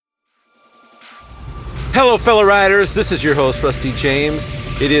Hello, fellow riders. This is your host, Rusty James.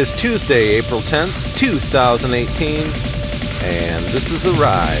 It is Tuesday, April 10th, 2018, and this is The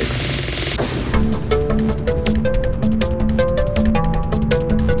Ride.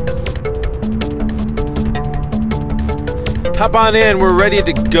 Hop on in. We're ready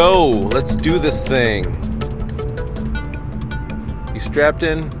to go. Let's do this thing. You strapped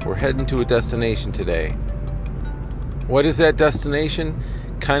in? We're heading to a destination today. What is that destination?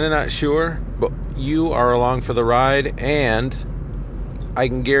 Kind of not sure, but you are along for the ride, and I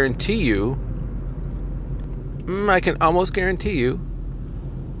can guarantee you, I can almost guarantee you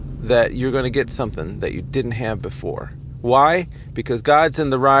that you're going to get something that you didn't have before. Why? Because God's in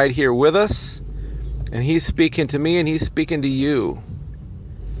the ride here with us, and He's speaking to me, and He's speaking to you.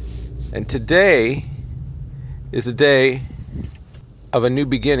 And today is a day of a new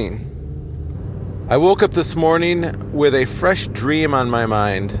beginning. I woke up this morning with a fresh dream on my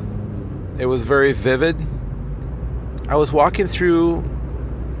mind. It was very vivid. I was walking through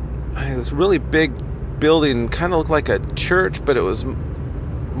this really big building, kind of looked like a church, but it was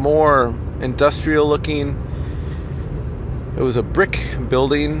more industrial looking. It was a brick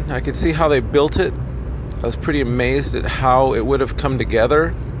building. I could see how they built it. I was pretty amazed at how it would have come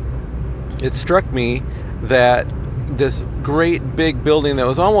together. It struck me that this great big building that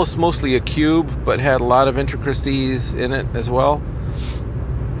was almost mostly a cube, but had a lot of intricacies in it as well.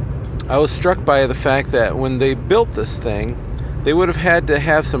 I was struck by the fact that when they built this thing, they would have had to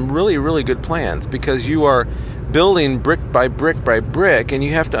have some really, really good plans, because you are building brick by brick by brick, and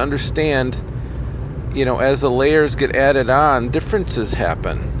you have to understand, as the layers get added on, differences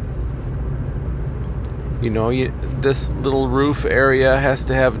happen. This little roof area has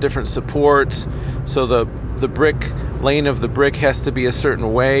to have different supports, so the brick lane of the brick has to be a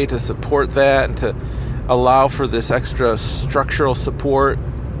certain way to support that and to allow for this extra structural support.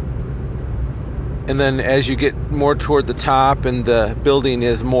 And then as you get more toward the top and the building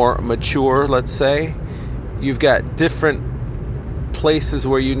is more mature, let's say, you've got different places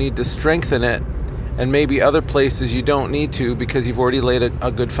where you need to strengthen it, and maybe other places you don't need to because you've already laid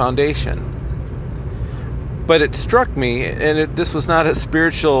a good foundation. But it struck me, and this was not a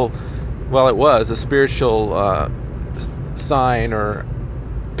spiritual, well, it was a spiritual sign or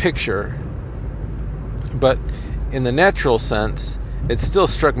picture, but in the natural sense, it still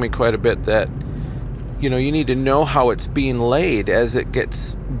struck me quite a bit that, you need to know how it's being laid as it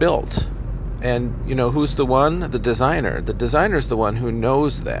gets built. And, who's the one? The designer. The designer's the one who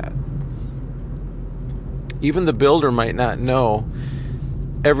knows that. Even the builder might not know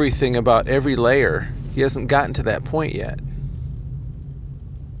everything about every layer. He hasn't gotten to that point yet.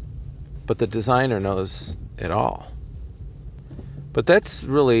 But the designer knows it all. But that's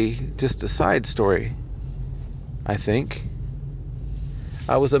really just a side story, I think.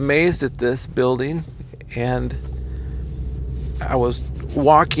 I was amazed at this building, and I was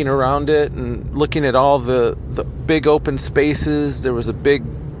walking around it and looking at all the big open spaces. There was a big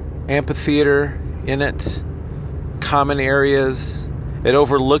amphitheater in it, common areas. It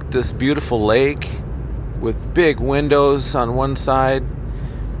overlooked this beautiful lake with big windows on one side.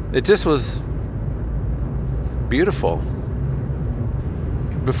 It just was beautiful.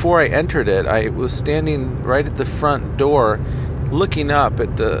 Before I entered it, I was standing right at the front door looking up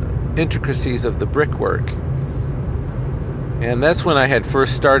at the intricacies of the brickwork. And that's when I had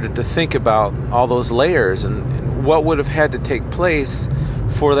first started to think about all those layers and what would have had to take place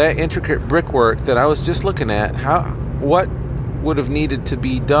for that intricate brickwork that I was just looking at. What would have needed to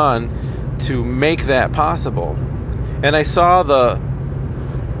be done to make that possible? And I saw the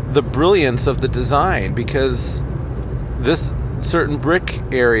brilliance of the design, because this certain brick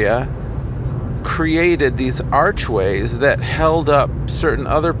area created these archways that held up certain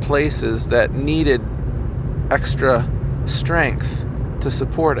other places that needed extra strength to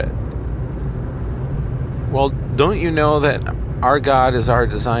support it. Well, don't you know that our God is our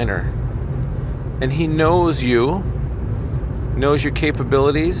designer, and He knows you, knows your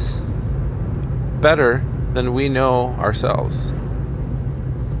capabilities better than we know ourselves.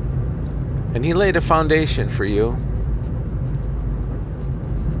 And He laid a foundation for you.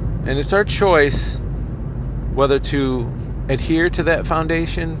 And it's our choice whether to adhere to that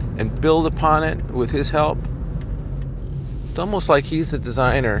foundation and build upon it with His help. It's almost like He's the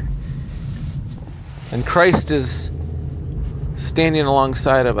designer, and Christ is standing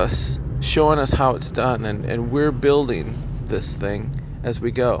alongside of us, showing us how it's done, and we're building this thing as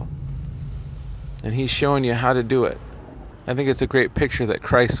we go. And He's showing you how to do it. I think it's a great picture that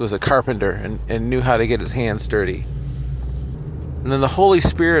Christ was a carpenter and knew how to get his hands dirty. And then the Holy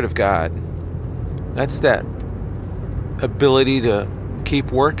Spirit of God, that's that ability to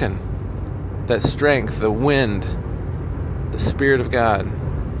keep working, that strength, the wind, the Spirit of God.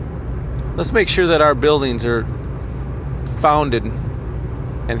 Let's make sure that our buildings are founded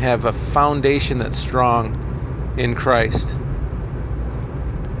and have a foundation that's strong in Christ,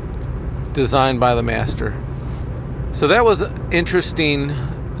 designed by the Master. So that was an interesting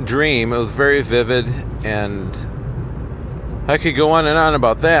dream. It was very vivid, and I could go on and on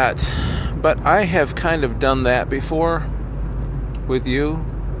about that, but I have kind of done that before with you,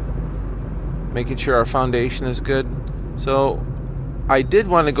 making sure our foundation is good. So I did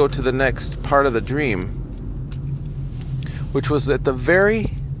want to go to the next part of the dream, which was at the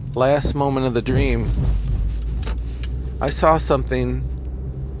very last moment of the dream, I saw something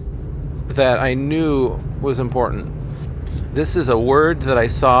that I knew was important. This is a word that I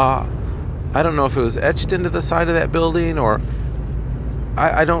saw. I don't know if it was etched into the side of that building, or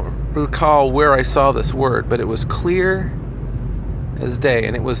I don't recall where I saw this word, but it was clear as day,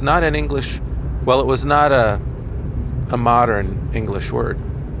 and it was not an English, well, it was not a modern English word.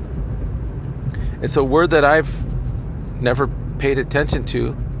 It's a word that I've never paid attention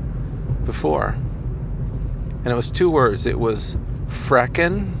to before. And it was two words. It was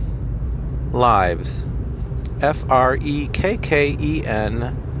Frekken lives. Frekken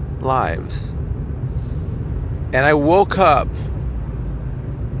lives. And I woke up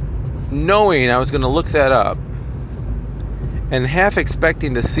knowing I was going to look that up, and half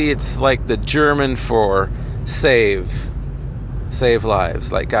expecting to see it's like the German for save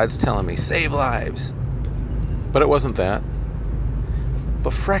lives, like God's telling me, save lives. But it wasn't that.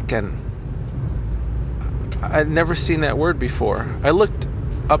 But Frekken, I'd never seen that word before. I looked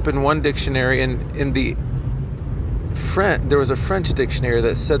up in one dictionary, and in the French, there was a French dictionary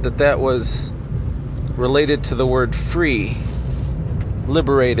that said that was related to the word free,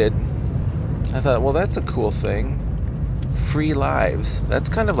 liberated. I thought, well, that's a cool thing. Free lives. That's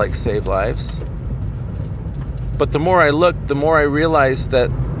kind of like save lives. But the more I looked, the more I realized that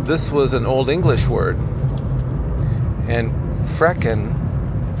this was an Old English word. And Frekken,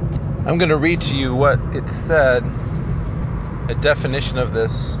 I'm going to read to you what it said, a definition of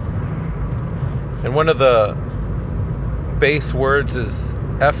this. And one of the base words is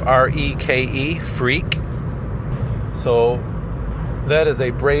F-R-E-K-E, freak. So that is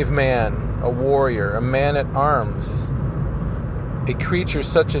a brave man, a warrior, a man at arms, a creature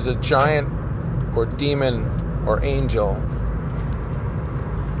such as a giant or demon or angel.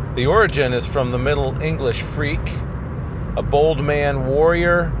 The origin is from the Middle English freak, a bold man,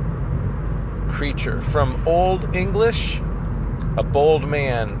 warrior, creature. From Old English, a bold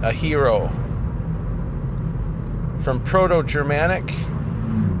man, a hero. From Proto-Germanic,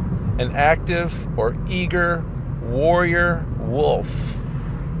 an active or eager warrior wolf,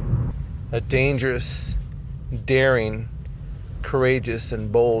 a dangerous, daring, courageous,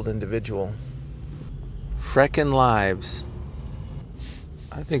 and bold individual. Frekken lives.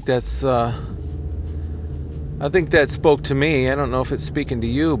 I think that spoke to me. I don't know if it's speaking to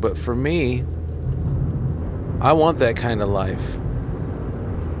you, but for me, I want that kind of life.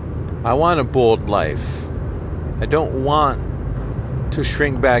 I want a bold life. I don't want to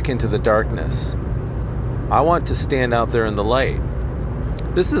shrink back into the darkness. I want to stand out there in the light.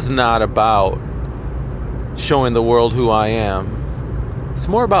 This is not about showing the world who I am. It's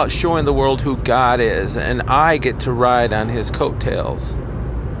more about showing the world who God is, and I get to ride on His coattails.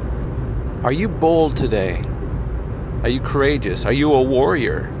 Are you bold today? Are you courageous? Are you a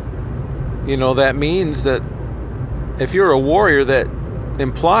warrior? You know, that means that if you're a warrior, that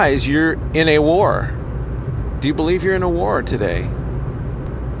implies you're in a war. Do you believe you're in a war today?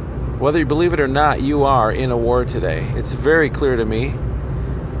 Whether you believe it or not, you are in a war today. It's very clear to me.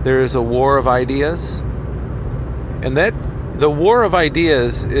 There is a war of ideas, and that the war of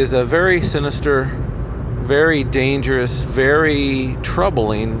ideas is a very sinister, very dangerous, very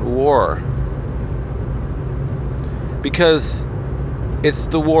troubling war, because it's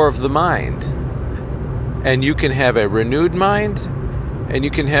the war of the mind. And you can have a renewed mind, and you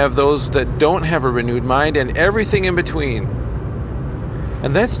can have those that don't have a renewed mind, and everything in between.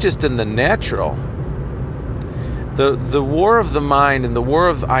 And that's just in the natural. The war of the mind and the war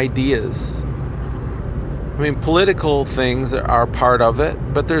of ideas. I mean, political things are part of it,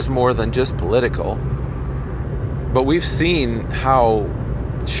 but there's more than just political. But we've seen how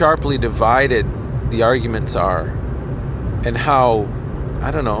sharply divided the arguments are, and how, I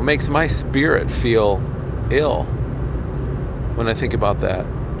don't know, it makes my spirit feel ill when I think about that.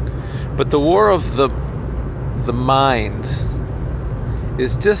 But the war of the minds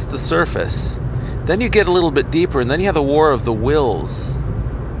is just the surface. Then you get a little bit deeper, and then you have the war of the wills.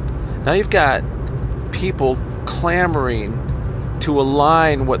 Now you've got people clamoring to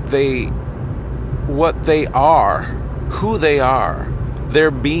align what they what they are, who they are,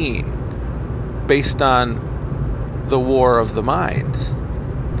 their being, based on the war of the minds.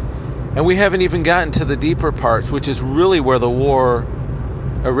 And we haven't even gotten to the deeper parts, which is really where the war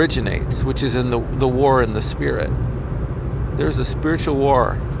originates, which is in the war in the spirit. There's a spiritual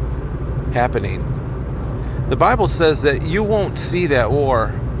war happening. The Bible says that you won't see that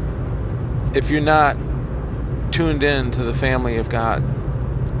war if you're not tuned in to the family of God.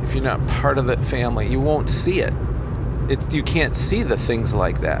 If you're not part of that family, you won't see it. You can't see the things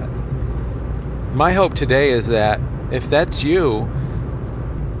like that. My hope today is that if that's you,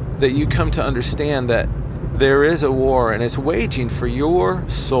 that you come to understand that there is a war and it's waging for your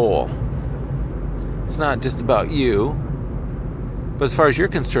soul. It's not just about you, but as far as you're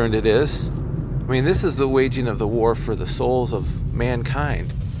concerned, it is. I mean, this is the waging of the war for the souls of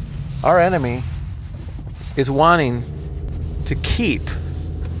mankind. Our enemy is wanting to keep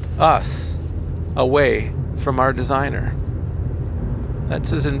us away from our designer. That's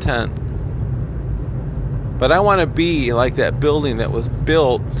his intent. But I want to be like that building that was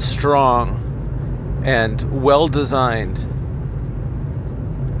built strong and well designed,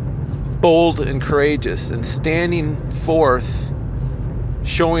 bold and courageous, and standing forth,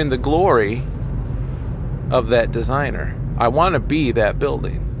 showing the glory of that designer. I want to be that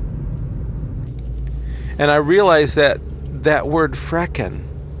building. And I realized that word Frekken,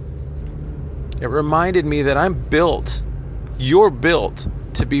 it reminded me that you're built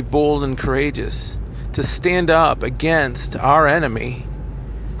to be bold and courageous, to stand up against our enemy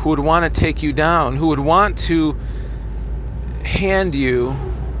who would want to take you down, who would want to hand you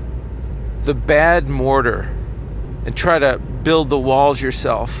the bad mortar and try to build the walls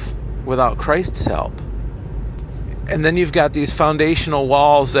yourself without Christ's help. And then you've got these foundational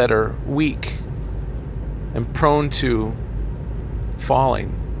walls that are weak and prone to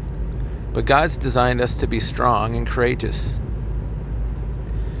falling. But God's designed us to be strong and courageous.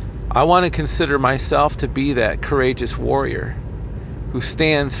 I want to consider myself to be that courageous warrior who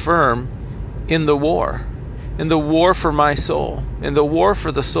stands firm in the war for my soul, in the war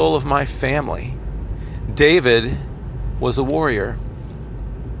for the soul of my family. David was a warrior.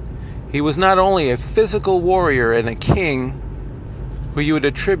 He was not only a physical warrior and a king who you would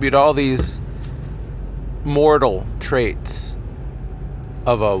attribute all these mortal traits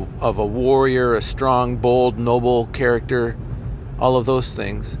of a warrior, a strong, bold, noble character, all of those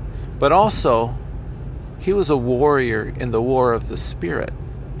things, but also he was a warrior in the war of the Spirit.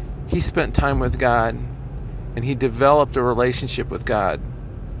 He spent time with God, and he developed a relationship with God,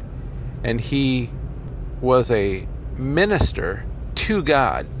 and he was a minister to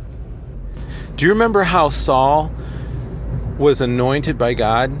God. Do you remember how Saul was anointed by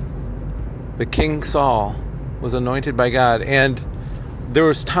God? The King Saul was anointed by God, and there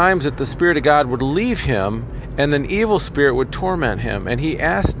was times that the Spirit of God would leave him, and an evil spirit would torment him, and he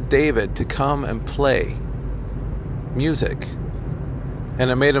asked David to come and play music, and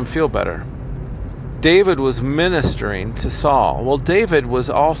it made him feel better. David was ministering to Saul. Well, David was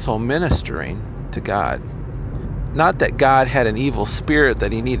also ministering to God. Not that God had an evil spirit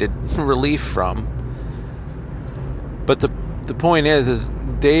that he needed relief from, but the point is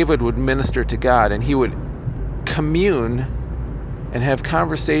David would minister to God, and he would commune and have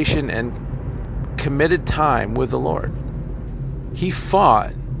conversation and committed time with the Lord. He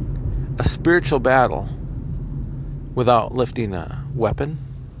fought a spiritual battle without lifting a weapon,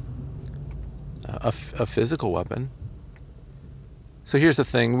 a physical weapon. So here's the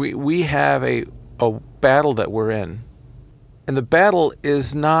thing. We have a battle that we're in. And the battle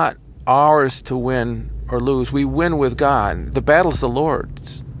is not ours to win or lose. We win with God. The battle's the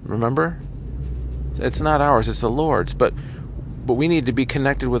Lord's. Remember? It's not ours, it's the Lord's. But we need to be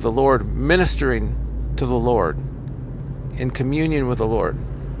connected with the Lord, ministering to the Lord, in communion with the Lord.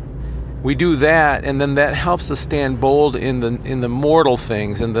 We do that, and then that helps us stand bold in the mortal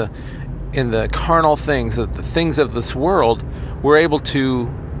things, in the carnal things, the things of this world. We're able to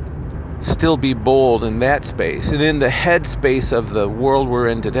still be bold in that space and in the head space of the world we're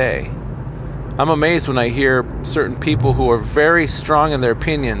in today. I'm amazed when I hear certain people who are very strong in their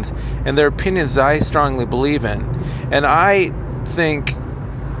opinions, and their opinions I strongly believe in. And I think,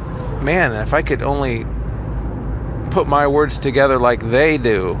 man, if I could only put my words together like they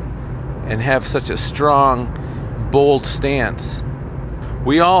do and have such a strong, bold stance.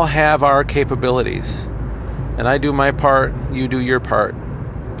 We all have our capabilities, and I do my part, you do your part,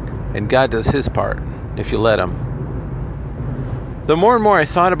 and God does his part if you let him. The more and more I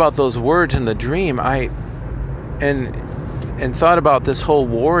thought about those words in the dream, and thought about this whole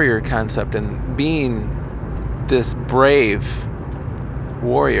warrior concept and being this brave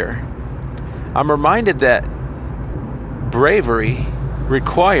warrior, I'm reminded that bravery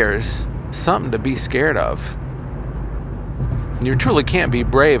requires something to be scared of. You truly can't be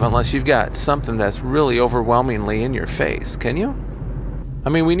brave unless you've got something that's really overwhelmingly in your face, can you? I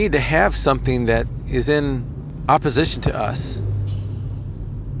mean, we need to have something that is in opposition to us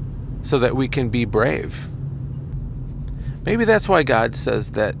so that we can be brave. Maybe that's why God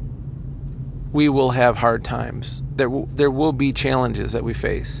says that we will have hard times. There will be challenges that we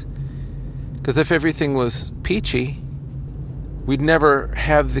face. Because if everything was peachy, we'd never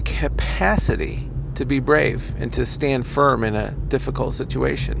have the capacity to be brave and to stand firm in a difficult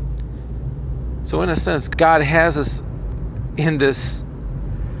situation. So in a sense, God has us in this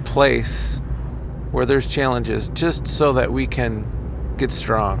place where there's challenges just so that we can get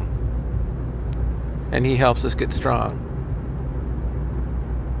strong. And He helps us get strong.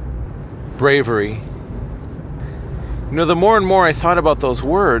 Bravery. You know, the more and more I thought about those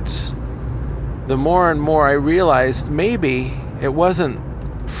words, the more and more I realized maybe it wasn't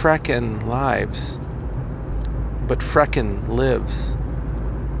Frekken lives, but Frekken lives.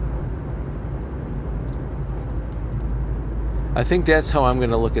 I think that's how I'm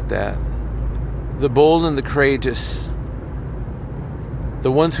going to look at that. The bold and the courageous,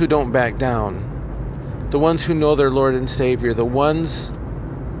 the ones who don't back down, the ones who know their Lord and Savior, the ones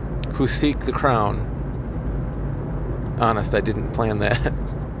who seek the crown. Honest, I didn't plan that.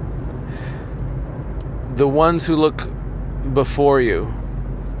 The ones who look before you,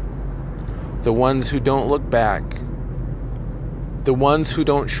 the ones who don't look back, the ones who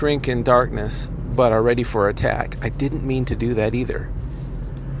don't shrink in darkness but are ready for attack. I didn't mean to do that either.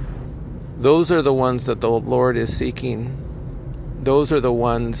 Those are the ones that the Lord is seeking. Those are the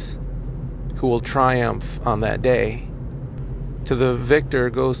ones who will triumph on that day. To the victor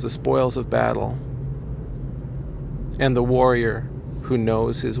goes the spoils of battle, and the warrior who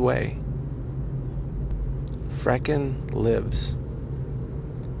knows his way. Frekken lives.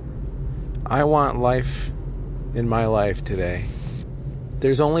 I want life in my life today.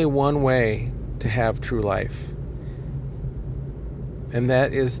 There's only one way to have true life, and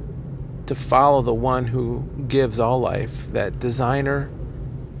that is to follow the one who gives all life, that designer,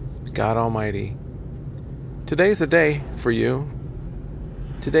 God Almighty. Today's a day for you.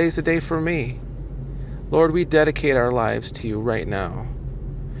 Today's a day for me. Lord, we dedicate our lives to you right now.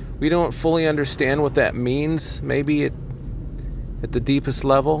 We don't fully understand what that means, maybe at the deepest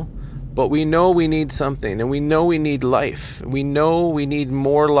level, but we know we need something, and we know we need life. We know we need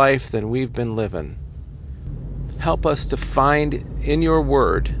more life than we've been living. Help us to find in your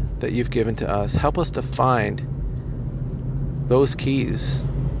word that you've given to us, help us to find those keys.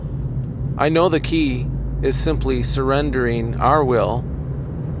 I know the key is simply surrendering our will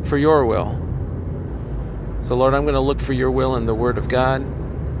for your will. So Lord, I'm going to look for your will in the Word of God,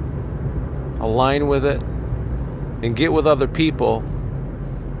 align with it, and get with other people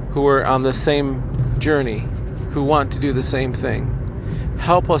who are on the same journey, who want to do the same thing.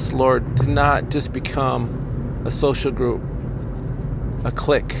 Help us, Lord, to not just become a social group, a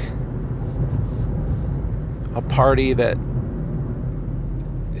clique, a party that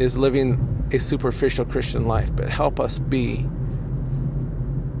is living a superficial Christian life, but help us be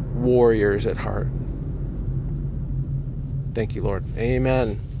warriors at heart. Thank you, Lord.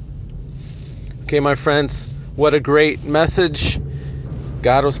 Amen. Okay, my friends, what a great message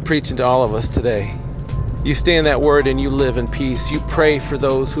God was preaching to all of us today. You stay in that word and you live in peace. You pray for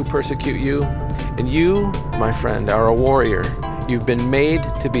those who persecute you. And you, my friend, are a warrior. You've been made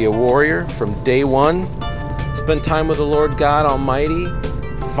to be a warrior from day one. Spend time with the Lord God Almighty.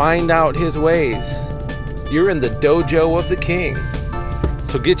 Find out His ways. You're in the dojo of the King.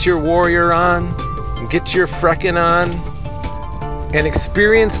 So get your warrior on, and get your Frekken on, and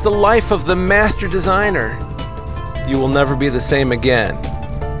experience the life of the master designer. You will never be the same again.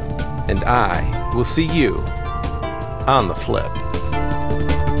 And I will see you on the flip.